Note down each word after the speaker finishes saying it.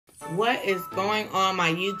What is going on,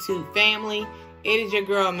 my YouTube family? It is your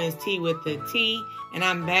girl, Miss T with the T, and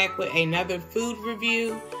I'm back with another food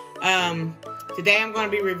review. Today I'm going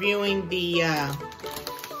to be reviewing the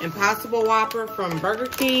Impossible Whopper from Burger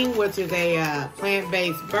King, which is a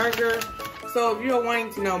plant-based burger. So if you're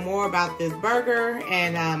wanting to know more about this burger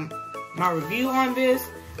and my review on this,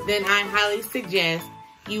 then I highly suggest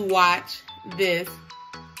you watch this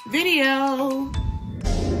video.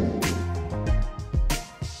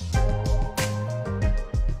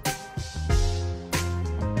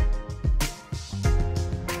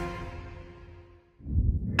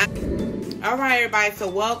 Alright everybody, so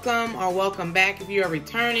welcome or welcome back if you are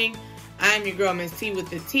returning. I'm your girl Miss T with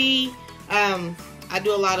the T. I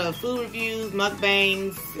do a lot of food reviews,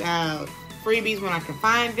 mukbangs, freebies when I can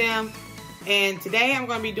find them. And today I'm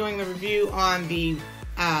going to be doing the review on the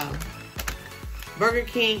Burger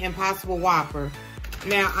King Impossible Whopper.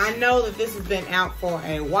 Now I know that this has been out for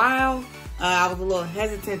a while. I was a little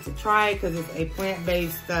hesitant to try it because it's a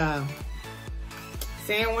plant-based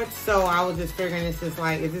sandwich, so I was just figuring this is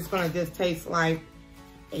like, is this gonna just taste like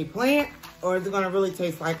a plant or is it gonna really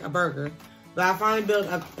taste like a burger? But I finally built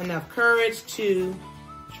up enough courage to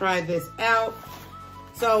try this out.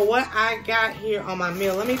 So what I got here on my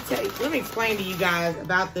meal, let me explain to you guys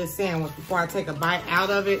about this sandwich before I take a bite out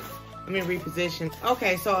of it. Let me reposition.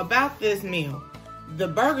 Okay, so about this meal, the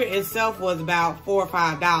burger itself was about $4 or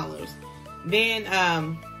 $5. Then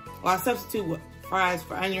well, I substitute fries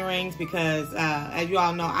for onion rings because, as you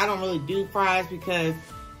all know, I don't really do fries because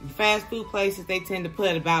fast food places, they tend to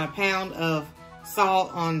put about a pound of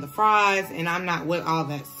salt on the fries, and I'm not with all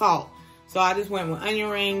that salt. So I just went with onion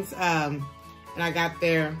rings, and I got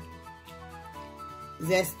their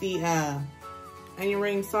zesty onion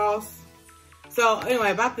ring sauce. So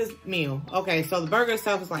anyway, about this meal. Okay, so the burger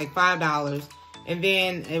itself is like $5, and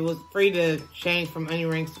then it was free to change from onion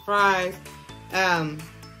rings to fries.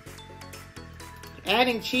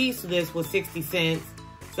 Adding cheese to this was 60 cents.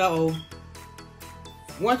 So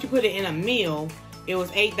once you put it in a meal, it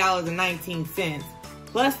was $8.19.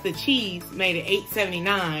 Plus the cheese made it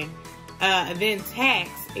 $8.79. And then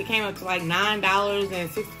tax, it came up to like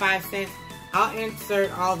 $9.65. I'll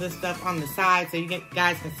insert all this stuff on the side so you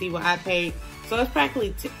guys can see what I paid. So it's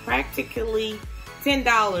practically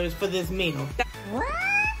 $10 for this meal. What?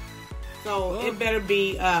 So it better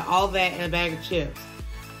be all that and a bag of chips.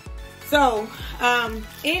 So,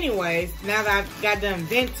 anyways, now that I've got done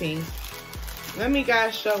venting, let me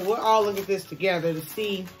guys show, we'll all look at this together to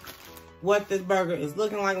see what this burger is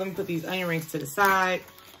looking like. Let me put these onion rings to the side.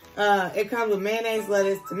 It comes with mayonnaise,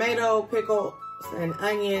 lettuce, tomato, pickles, and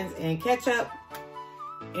onions, and ketchup.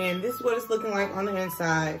 And this is what it's looking like on the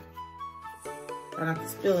inside. Try not to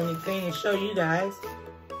spill anything and show you guys.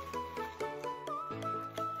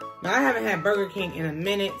 Now, I haven't had Burger King in a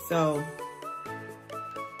minute, so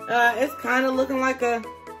it's kind of looking like a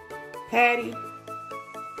patty.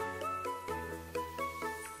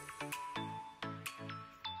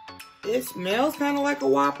 It smells kind of like a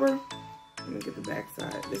Whopper. Let me get the back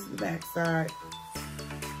side. This is the back side.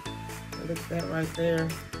 Look at that right there.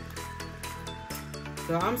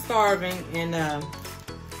 So I'm starving, and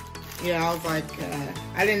yeah, I was like,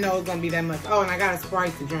 I didn't know it was gonna be that much. Oh, and I got a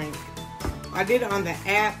Sprite to drink. I did it on the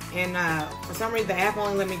app, and for some reason the app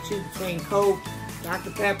only let me choose between Coke,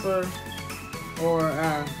 Dr. Pepper, or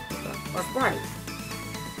Sprite.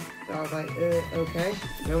 So I was like, okay.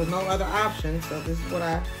 There was no other option, so this is what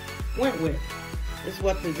I went with. This is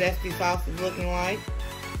what the zesty sauce is looking like.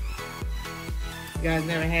 You guys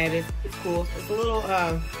never had it. It's cool. It's a little,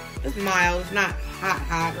 it's mild. It's not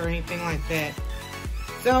hot or anything like that.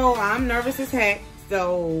 So I'm nervous as heck.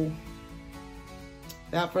 So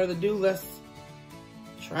without further ado, let's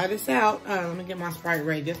try this out. Let me get my Sprite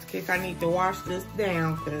ready just in case I need to wash this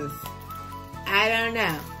down, because I don't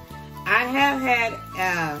know. I have had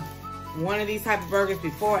one of these type of burgers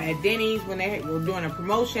before at Denny's when they were doing a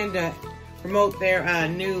promotion to promote their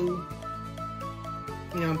new,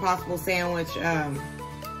 Impossible sandwich.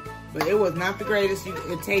 But it was not the greatest.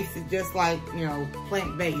 It tasted just like,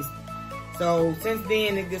 plant-based. So since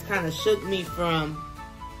then, it just kind of shook me from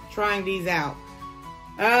trying these out.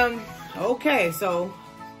 Okay, so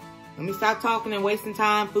let me stop talking and wasting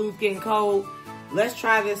time. Food's getting cold. Let's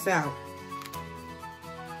try this out.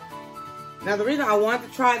 Now, the reason I wanted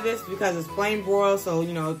to try this is because it's flame broiled, so,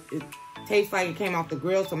 it tastes like it came off the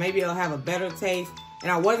grill, so maybe it'll have a better taste. And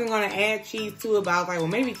I wasn't going to add cheese to it, but I was like, well,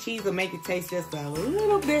 maybe cheese will make it taste just a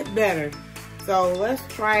little bit better. So let's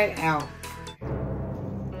try it out.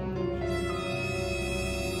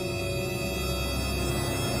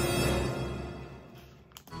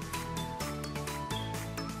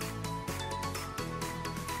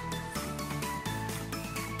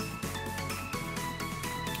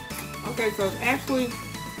 Okay, so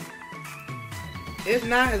it's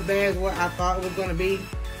not as bad as what I thought it was going to be.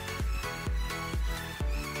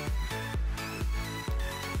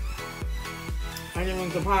 Onion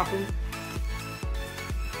rings are popping.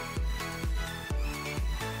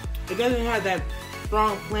 It doesn't have that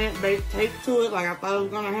strong plant-based taste to it like I thought it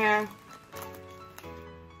was going to have.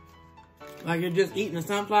 Like you're just eating a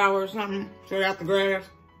sunflower or something straight out the grass.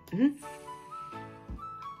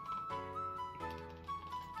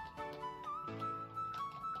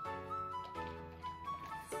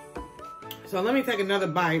 So let me take another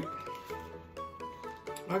bite.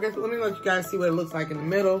 I guess let me let you guys see what it looks like in the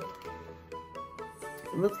middle.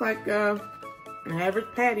 It looks like an average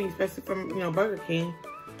patty, especially from, you know, Burger King.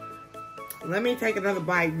 Let me take another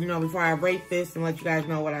bite, you know, before I rate this and let you guys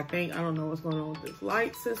know what I think. I don't know what's going on with this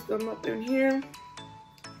light system up in here.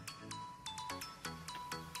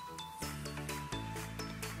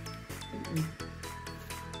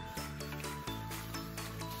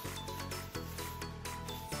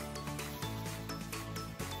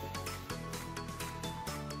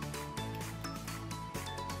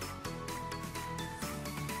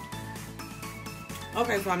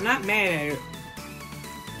 Okay, so I'm not mad at it.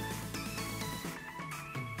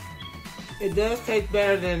 It does taste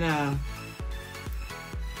better than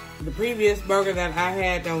the previous burger that I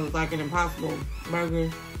had that was like an Impossible burger.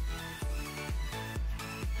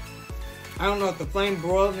 I don't know if the flame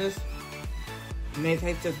broiledness may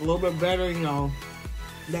taste just a little bit better, you know,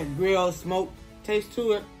 that grill smoke taste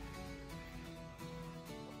to it.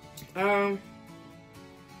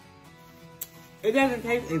 It doesn't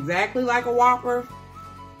taste exactly like a Whopper.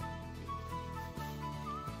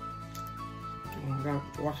 I gotta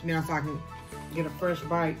wash it down so I can get a fresh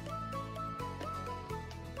bite.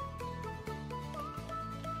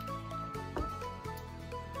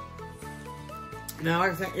 Now,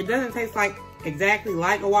 like I said, it doesn't taste like exactly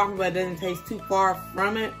like a Whopper, but it doesn't taste too far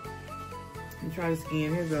from it. Let me try this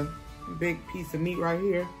again. Here's a big piece of meat right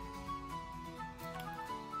here.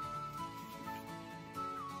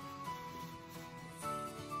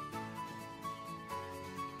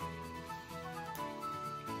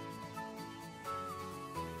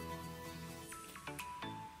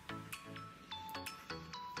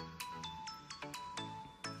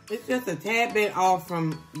 It's just a tad bit off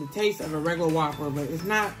from the taste of a regular Whopper, but it's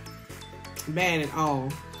not bad at all.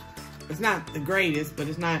 It's not the greatest, but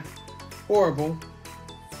it's not horrible.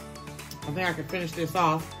 I think I can finish this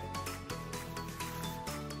off.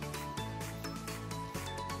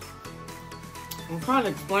 I'm trying to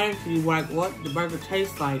explain to you like what the burger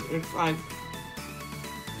tastes like. It's like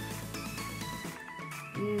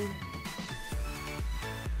little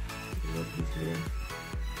piece here.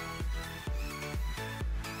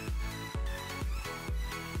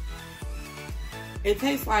 It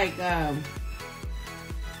tastes like,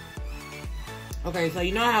 okay, so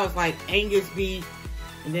you know how it's like Angus beef,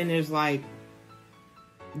 and then there's like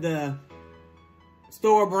the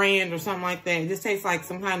store brand or something like that. It just tastes like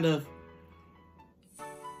some kind of,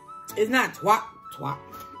 it's not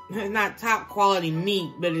it's not top quality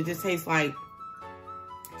meat, but it just tastes like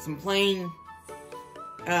some plain,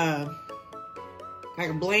 like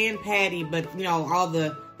a bland patty, but you know, all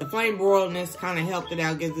the flame broiledness kind of helped it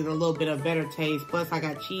out, gives it a little bit of better taste. Plus, I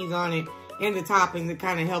got cheese on it and the toppings that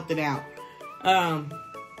kind of helped it out.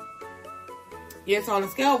 Yeah, so on a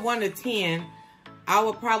scale of 1 to 10, I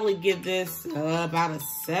would probably give this about a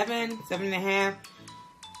 7, 7.5.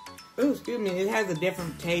 Ooh, excuse me. It has a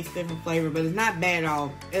different taste, different flavor, but it's not bad at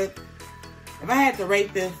all. If I had to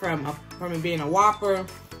rate this from it being a Whopper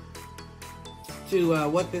to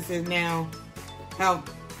what this is now,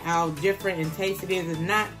 how different in taste it is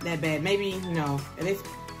not that bad. Maybe, you know, at least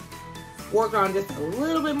work on just a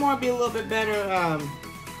little bit more, be a little bit better.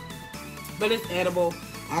 But it's edible.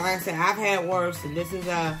 Like I said, I've had worse, and this is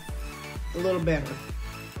a little better.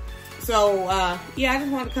 So, yeah, I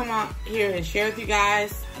just wanted to come out here and share with you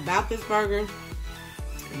guys about this burger.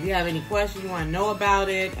 If you have any questions, you want to know about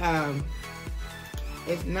it,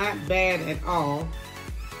 it's not bad at all.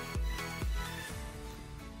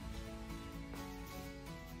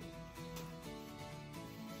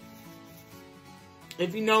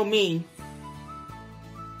 If you know me,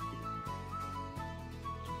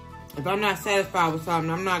 if I'm not satisfied with something,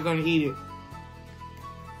 I'm not going to eat it.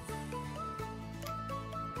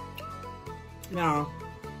 No.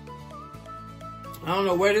 I don't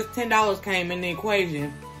know where this $10 came in the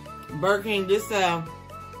equation. Burger King, this,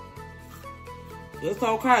 it's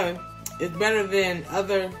okay. It's better than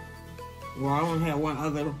other, well, I only had one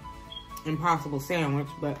other Impossible sandwich,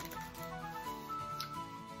 but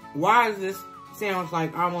why is this sandwich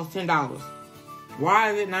like almost $10?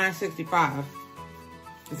 Why is it $9.65?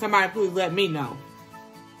 And somebody please let me know.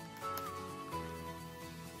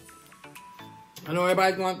 I know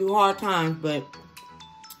everybody's going through hard times, but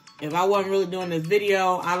if I wasn't really doing this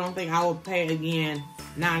video, I don't think I would pay again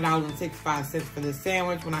 $9.65 for this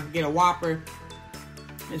sandwich when I can get a Whopper.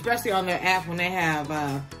 Especially on their app when they have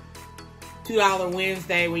 $2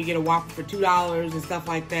 Wednesday where you get a Whopper for $2 and stuff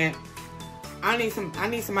like that. I need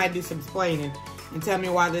somebody to do some explaining and tell me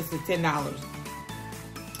why this is $10.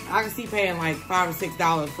 I can see paying like $5 or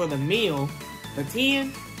 $6 for the meal. For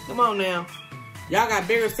 10? Come on now. Y'all got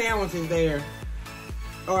bigger sandwiches there.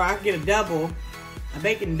 Or I can get a double, a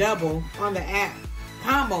bacon double on the app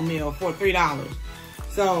combo meal for $3.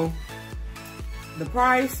 So the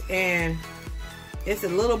price, and it's a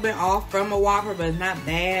little bit off from a Whopper, but it's not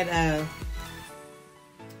bad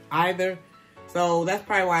either. So that's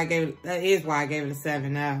probably why that is why I gave it a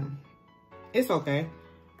 7. It's okay.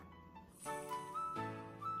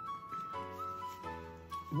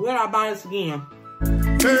 Would I buy this again?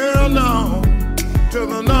 Hell no. To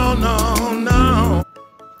the no, no, no.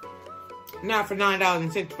 Not for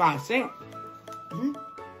 $9.65.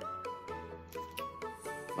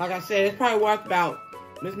 Like I said, it's probably worth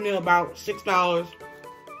this meal about $6.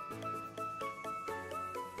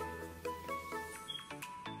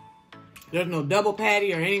 There's no double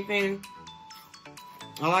patty or anything.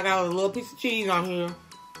 All I got was a little piece of cheese on here.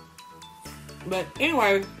 But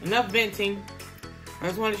anyway, enough venting. I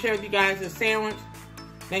just wanted to share with you guys this sandwich.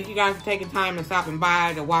 Thank you guys for taking time and stopping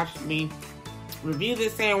by to watch me review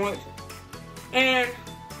this sandwich. And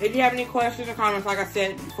if you have any questions or comments, like I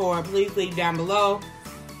said before, please leave down below.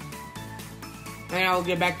 And I will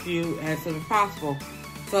get back to you as soon as possible.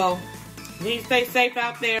 So, please stay safe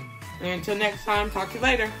out there. And until next time, talk to you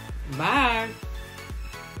later. Bye.